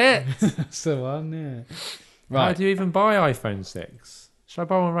 Margaret! That's the one, yeah. How Right. do you even buy iPhone 6? Should I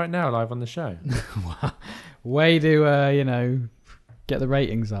buy one right now live on the show? Way to, get the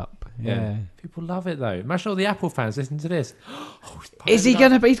ratings up. Yeah. People love it, though. Imagine all the Apple fans listen to this. Oh, Is he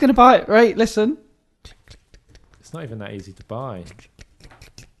gonna? He's gonna buy it, right? Listen. It's not even that easy to buy.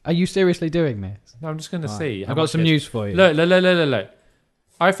 Are you seriously doing this? No, I'm just going to Right. see. how I've got much some it is. news for you. Look.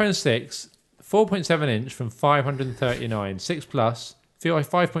 iPhone 6, 4.7 inch from 539. 6 Plus,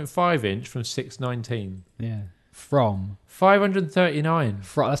 5.5 inch from 619. Yeah. From 539.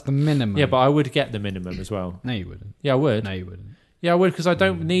 that's the minimum. Yeah, but I would get the minimum as well. no, you wouldn't. Yeah, I would. No, you wouldn't. Yeah, I would, because I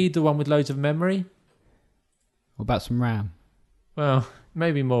don't need the one with loads of memory. What about some RAM? Well,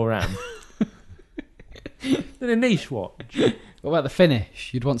 maybe more RAM. Then a niche watch. What about the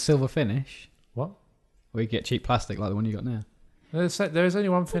finish? You'd want silver finish, What? or you get cheap plastic like the one you got now. There's only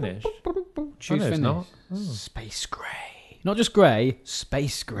one finish. Choose no, it's finish. not. Oh. Space grey. Not just grey.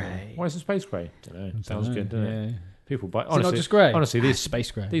 Space grey. Why is it space grey? Don't know. Sounds good, doesn't it? Yeah. People buy. Is it Honestly, not just grey? honestly, these Space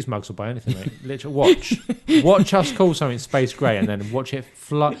grey. These mugs will buy anything, mate. Literally, watch us call something space grey, and then watch it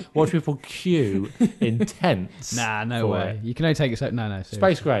watch people queue in tents. Nah, no for way. it. You can only take it so. No, seriously.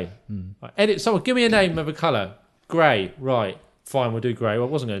 Space grey. Right, edit. Someone give me a name of a colour. Grey. Right. Fine. We'll do grey. Well,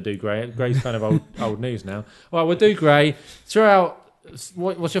 I wasn't going to do grey. Grey's kind of old news now. All right, we'll do grey. Throw out.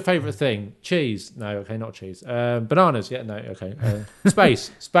 What's your favourite thing? Cheese? No, okay, not cheese. Bananas? Yeah, no, okay.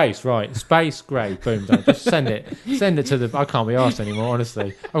 Space, right? Space, grey. Boom, done. Just send it to the. I can't be asked anymore.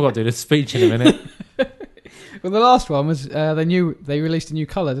 Honestly, I've got to do the speech in a minute. Well, the last one was they released a new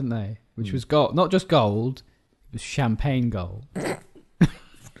colour, didn't they? Which was gold, not just gold. It was champagne gold.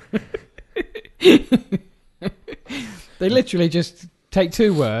 They literally just take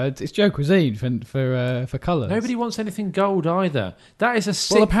two words. It's Joe Cuisine for colours. Nobody wants anything gold either. That is a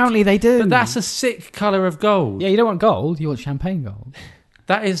sick. Well, apparently they do. But that's a sick colour of gold. Yeah, you don't want gold. You want champagne gold.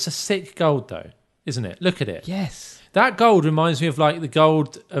 That is a sick gold, though, isn't it? Look at it. Yes. That gold reminds me of like the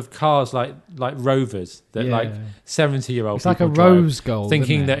gold of cars, like Rovers that Yeah. like 70-year-old It's like people a drive, rose gold,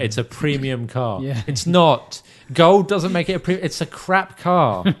 thinking isn't it? that it's a premium car. Yeah. It's not. Gold doesn't make it a it's a crap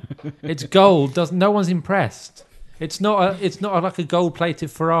car. It's gold. No one's impressed. It's not like a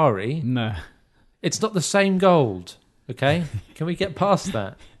gold-plated Ferrari. No. It's not the same gold. Okay, can we get past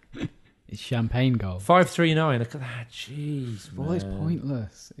that? It's champagne gold. 539. Look at that. Jeez, Well, it's man.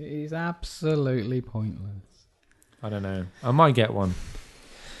 pointless. It is absolutely pointless. I don't know. I might get one.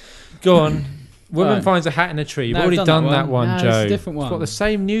 Go on. Woman Right. finds a hat in a tree. You've No, already I've done done that that one, one. No, Joe. it's a different one. It's got the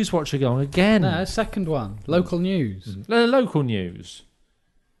same news watcher going again. No, second one. Local news. Local news.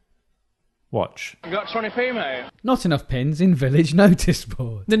 Watch. You got 20p, mate? Not enough pins in village notice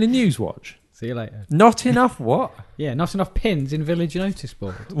board. Then the news watch. See you later. Not enough what? Yeah, not enough pins in village notice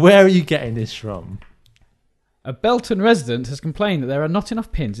board. Where are you getting this from? A Belton resident has complained that there are not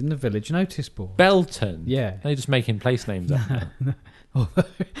enough pins in the village notice board. Belton. Yeah. They're just making place names up now.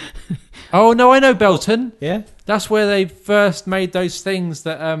 Oh, no, I know Belton. Yeah? That's where they first made those things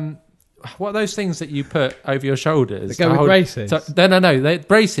that... what are those things that you put over your shoulders? That go to with hold- braces? No.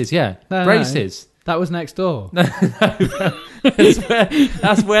 Braces, yeah. No, no. braces. That was next door. That's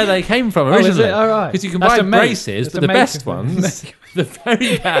where they came from Oh, is originally. it? All right. Because you can That's buy a make. braces, It's but a the make best of- ones, the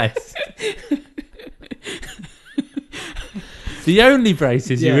very best, the only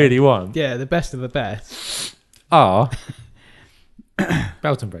braces you Yeah. really want Yeah, the best of the best. are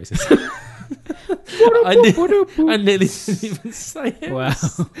Belton braces. I nearly didn't even say it. Wow.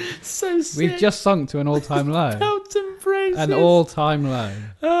 So sick. We've just sunk to an all-time low. Belton braces. An all-time low.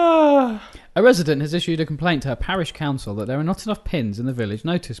 Ah. A resident has issued a complaint to her parish council that there are not enough pins in the village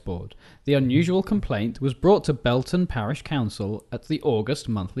notice board. The unusual complaint was brought to Belton Parish Council at the August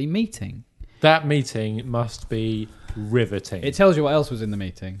monthly meeting. That meeting must be riveting. It tells you what else was in the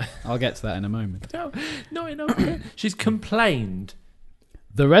meeting. I'll get to that in a moment. No, not enough. She's complained.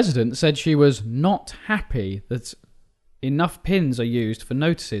 The resident said she was not happy that enough pins are used for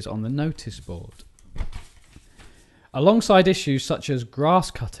notices on the notice board. Alongside issues such as grass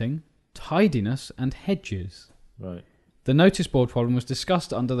cutting, tidiness, and hedges. Right. The notice board problem was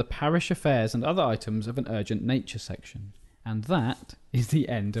discussed under the parish affairs and other items of an urgent nature section. And that is the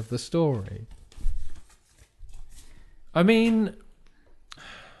end of the story. I mean,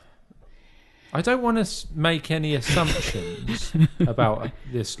 I don't want to make any assumptions about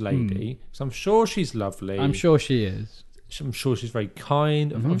this lady. So I'm sure she's lovely. I'm sure she is. I'm sure she's very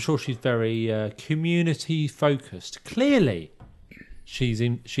kind. I'm sure she's very community focused. Clearly, she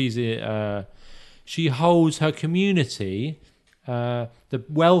holds her community, the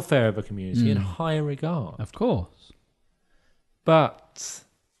welfare of a community, in high regard. Of course. But,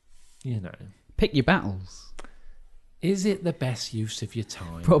 you know, Pick your battles. is it the best use of your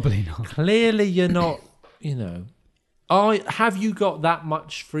time? Probably not. Clearly, you're not. You know, have you got that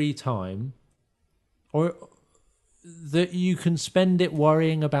much free time, or that you can spend it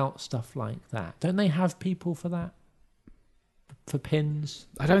worrying about stuff like that? Don't they have people for that? For pins?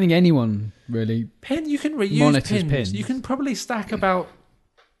 I don't think anyone really... You can reuse monitors pins. You can probably stack about,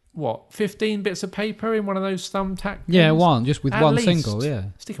 15 bits of paper in one of those thumbtack pins? Yeah, one, just with At one least. single, yeah.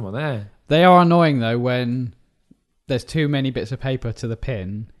 Stick them on there. They are annoying, though, when there's too many bits of paper to the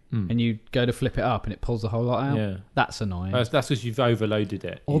pin and you go to flip it up and it pulls the whole lot out. Yeah. That's annoying. That's because you've overloaded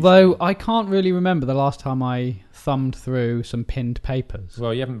it. Although I can't really remember the last time I thumbed through some pinned papers.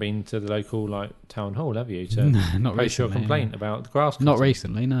 Well, you haven't been to the local town hall, have you, to No, not post your recently, complaint about the grass cutting? Not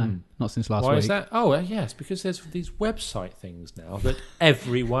recently, no. Not since last Why week. is that? Oh, yes, because there's these website things now that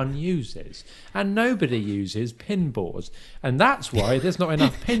everyone uses, and nobody uses pin boards, and that's why there's not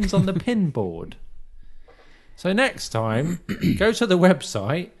enough pins on the pin board. So next time, go to the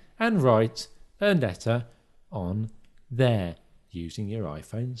website and write a letter on there using your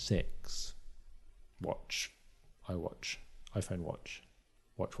iPhone 6. iPhone watch.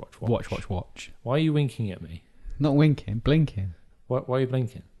 Watch. Why are you winking at me? Not winking, blinking. Why are you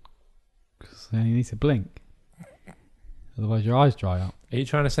blinking? Because you need to blink. Otherwise your eyes dry up. Are you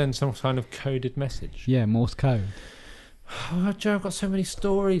trying to send some kind of coded message? Yeah, Morse code. Oh, Joe, I've got so many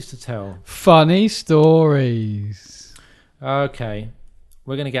stories to tell. Funny stories. Okay,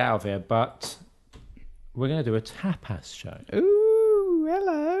 we're going to get out of here, but we're going to do a tapas show. Ooh,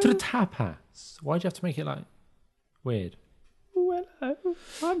 hello. To the tapas. Why do you have to make it weird? Ooh, hello.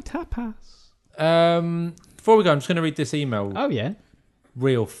 I'm Tapas. Before we go, I'm just going to read this email Oh, yeah.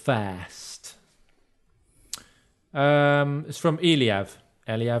 real fast. It's from Eliav.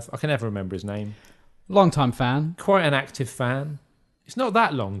 I can never remember his name. Long-time fan. Quite an active fan. It's not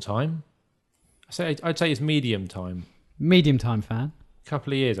that long time. I'd say it's medium time. Medium-time fan.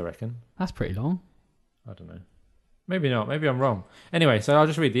 Couple of years, I reckon. That's pretty long. I don't know. Maybe not. Maybe I'm wrong. Anyway, so I'll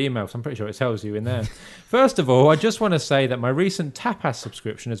just read the email because I'm pretty sure it tells you in there. First of all, I just want to say that my recent Tapas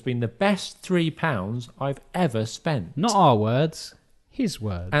subscription has been the best £3 I've ever spent. Not our words. His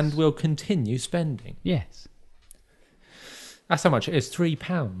words. And will continue spending. Yes. That's how much it is.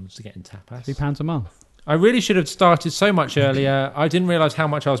 £3 to get in Tapas. £3 a month. I really should have started so much earlier. I didn't realise how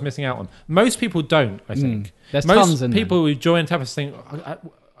much I was missing out on. Most people don't, I think. There's Most tons in people who join Tapas think,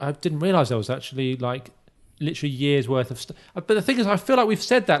 I didn't realise there was actually literally years worth of stuff. But the thing is, I feel like we've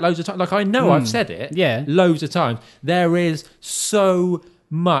said that loads of times. Like, I know I've said it loads of times. There is so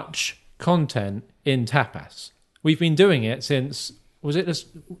much content in Tapas. We've been doing it since,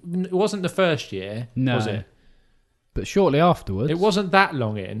 it wasn't the first year, No. was it? But shortly afterwards. It wasn't that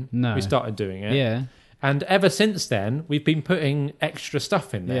long in No. we started doing it. Yeah. And ever since then, we've been putting extra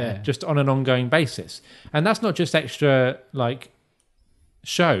stuff in there, just on an ongoing basis. And that's not just extra,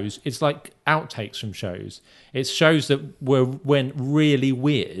 shows. It's like outtakes from shows. It's shows that went really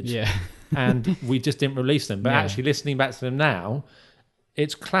weird. Yeah. And we just didn't release them. But Yeah. actually listening back to them now,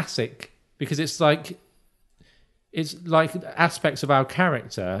 it's classic because it's like aspects of our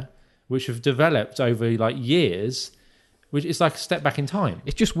character which have developed over years, which is like a step back in time.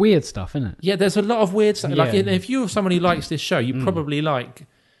 It's just weird stuff, isn't it? Yeah, there's a lot of weird stuff. Like, Yeah. if you're someone who likes this show, you probably like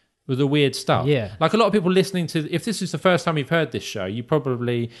the weird stuff. Yeah. Like a lot of people listening to, if this is the first time you've heard this show, you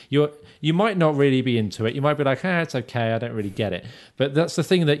might not really be into it. You might be like, it's okay, I don't really get it. But that's the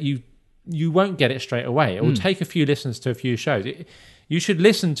thing that you won't get it straight away. It will take a few listens to a few shows. You should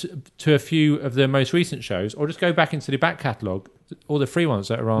listen to a few of the most recent shows, or just go back into the back catalogue, all the free ones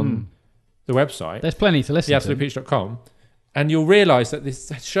that are on the website. There's plenty to listen to. theabsolutepeach.com. And you'll realise that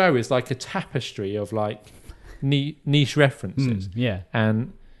this show is like a tapestry of niche references. Yeah.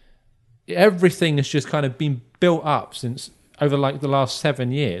 And everything has just kind of been built up since over the last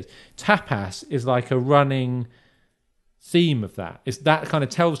 7 years. Tapas is like a running theme of that. It's that kind of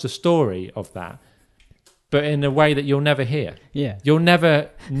tells the story of that. but in a way that you'll never hear. Yeah. You'll never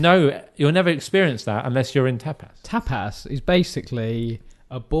know. You'll never experience that unless you're in tapas. Tapas is basically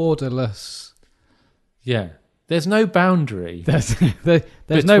a borderless. Yeah. There's no boundary There's no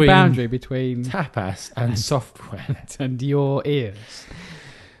Between boundary between tapas and software. and your ears.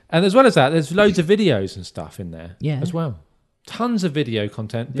 And as well as that, there's loads of videos and stuff in there as well. Tons of video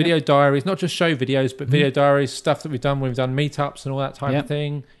content, video diaries, not just show videos, but video diaries, stuff that we've done when we've done meetups and all that type of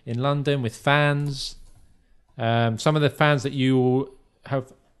thing in London with fans. Some of the fans that you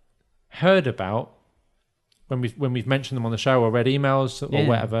have heard about when we've mentioned them on the show or read emails or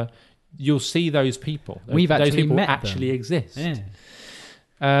whatever, you'll see those people. We've those actually people met actually them. exist.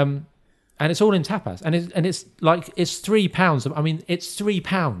 Yeah. And it's all in tapas, and it's like it's £3. I mean, it's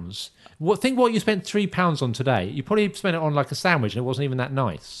 £3. Think what you spent £3 on today. You probably spent it on like a sandwich, and it wasn't even that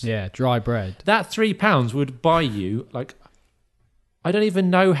nice. Yeah, dry bread. That £3 would buy you like I don't even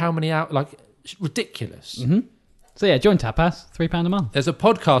know how many out. Like ridiculous. Mm-hmm. So yeah, join Tapas, £3 a month. There's a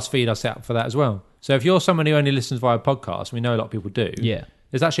podcast feed I set up for that as well. So if you're someone who only listens via podcast, we know a lot of people do. Yeah.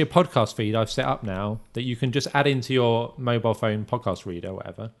 There's actually a podcast feed I've set up now that you can just add into your mobile phone podcast reader or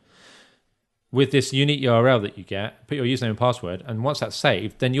whatever. With this unique URL that you get, put your username and password, and once that's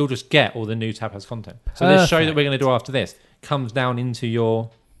saved, then you'll just get all the new Tapas content. So this show that we're going to do after this comes down into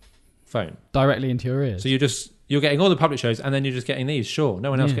your phone. Directly into your ears. So you're getting all the public shows, and then you're just getting these. Sure, no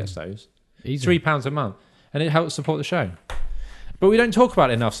one else gets those. Easy. £3 a month. And it helps support the show. But we don't talk about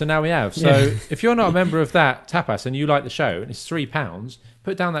it enough, so now we have. So if you're not a member of that Tapas and you like the show, and it's £3,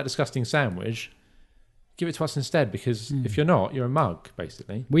 put down that disgusting sandwich, give it to us instead, because if you're not, you're a mug,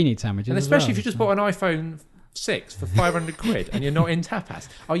 basically. We need sandwiches. And especially if you just bought an iPhone 6 for 500 quid and you're not in Tapas.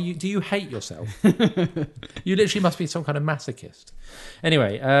 Do you hate yourself? You literally must be some kind of masochist.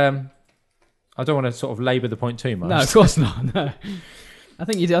 Anyway, I don't want to sort of labour the point too much. No, of course not. No. I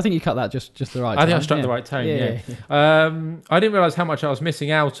think you cut that just the right time. I think I struck the right tone, I didn't realise how much I was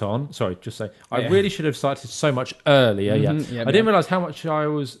missing out on. Sorry, just say. I really should have started so much earlier, I didn't realise how much I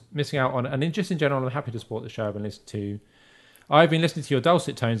was missing out on. And just in general, I'm happy to support the show I've been listening to. I've been listening to your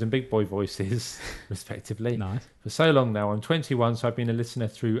dulcet tones and big boy voices, respectively, for so long now. I'm 21, so I've been a listener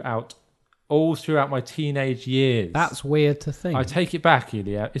all throughout my teenage years. That's weird to think. I take it back,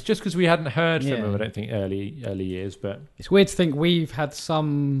 Ilya. It's just because we hadn't heard from him, I don't think, early years. But it's weird to think we've had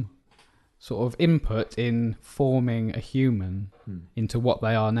some sort of input in forming a human into what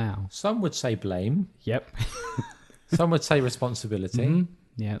they are now. Some would say blame. Yep. Some would say responsibility. Mm-hmm.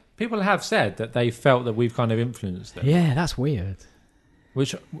 Yeah. People have said that they felt that we've kind of influenced them. Yeah, that's weird.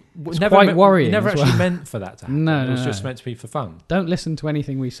 Which it's quite worrying. Never actually meant for that to happen. No, it was just meant to be for fun. Don't listen to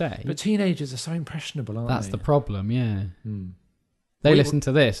anything we say. But teenagers are so impressionable, aren't they? That's the problem, yeah. They listen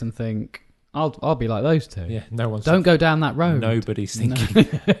to this and think, I'll be like those two. Yeah, no one's... Don't go down that road. Nobody's thinking.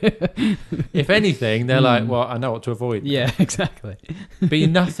 If anything, they're like, well, I know what to avoid. Yeah, exactly. Be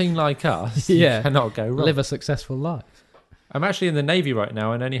nothing like us. You cannot go wrong. Live a successful life. I'm actually in the Navy right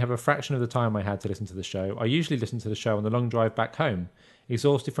now and only have a fraction of the time I had to listen to the show. I usually listen to the show on the long drive back home,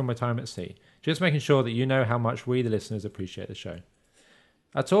 exhausted from my time at sea. Just making sure that you know how much we, the listeners, appreciate the show.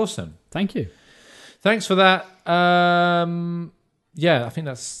 That's awesome. Thank you. Thanks for that. I think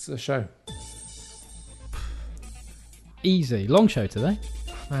that's the show. Easy. Long show today.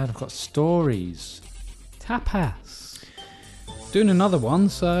 Man, I've got stories. Tapas. Doing another one,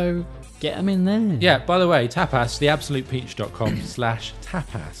 so get them in there. Yeah, by the way, tapas,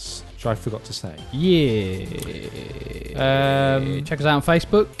 theabsolutepeach.com/tapas, which I forgot to say. Yeah. Check us out on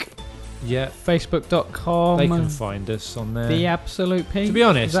Facebook. Yeah. Facebook.com. They can find us on there. The Absolute Peach. To be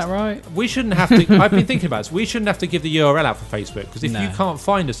honest. Is that right? We shouldn't have to... I've been thinking about this. We shouldn't have to give the URL out for Facebook, because if you can't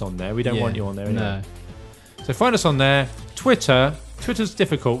find us on there, we don't want you on there anyway. No. So find us on there. Twitter's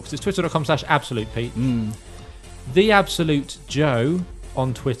difficult because it's twitter.com/absolutepeach. The Absolute Joe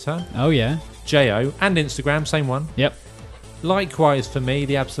on Twitter. Oh, yeah. J-O. And Instagram, same one. Yep. Likewise for me,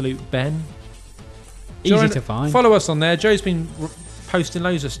 The Absolute Ben. Easy to find. Follow us on there. Joe's been posting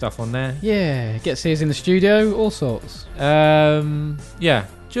loads of stuff on there. Yeah. Get to see us in the studio, all sorts. Yeah.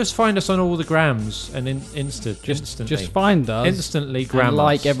 Just find us on all the grams and instantly. Just find us. Instantly gram and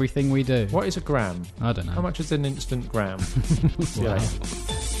like us. everything we do. What is a gram? I don't know. How much is an instant gram? See you later.